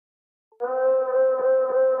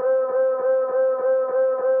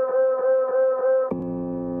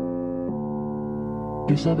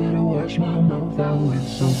Guess I better wash my mouth out with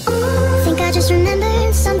soap. I think I just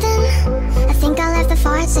remembered something. I think I left the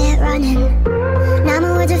faucet running. Now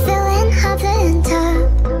my words are filling up the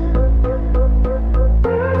tub.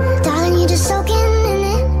 Darling, you're just soaking in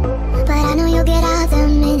it, but I know you'll get out the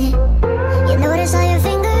minute you notice all your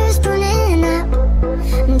fingers pruning up.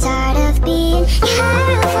 I'm tired of being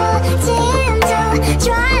careful, tiptoe,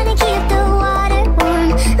 trying to keep the water warm.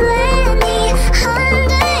 Let me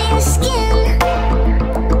under your skin.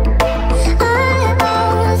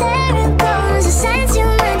 Oh, there it goes. I sang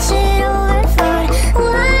too much, it overflowed.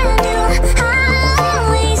 Why do I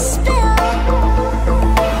always spill?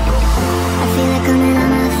 I feel it coming on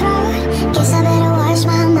my throat. Guess I better wash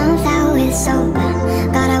my mouth out with soap.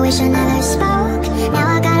 God, I wish I never spoke. Now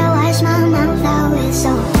I gotta wash my mouth out with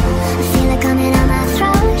soap. I feel it coming on my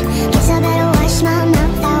throat. Guess I better wash my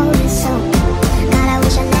mouth out with soap. God, I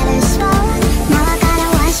wish I never spoke. Now I gotta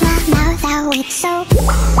wash my mouth out with soap.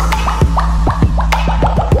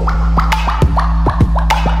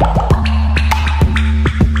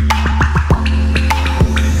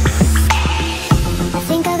 I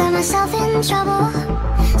think I got myself in trouble,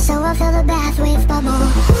 so I'll fill the bath with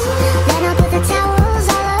bubbles. Then I'll put the towels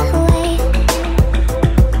all away.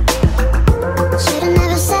 Should've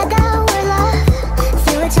never said that word love.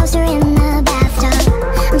 Threw a toaster in the bathtub.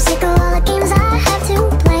 I'm sick of all the games I have to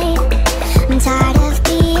play. I'm tired of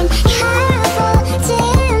being careful,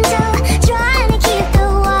 tiptoe, trying to keep the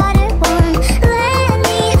water warm. Let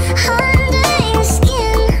me under your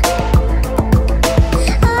skin.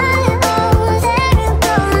 Oh, there it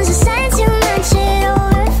goes. I sang too much, it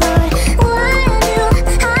overflowed. Why do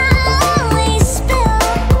I always spill?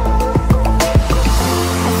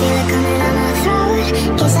 I feel it coming on my throat.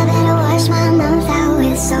 Guess I better wash my mouth out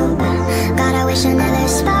with soap. God, I wish I never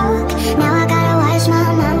spoke. Now I gotta wash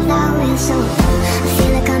my mouth out with soap. I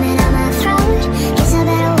feel it coming on my throat. Guess I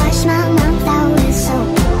better wash my mouth out with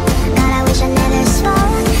soap. God, I wish I never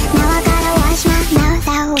spoke. Now I gotta wash my mouth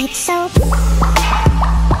out with soap.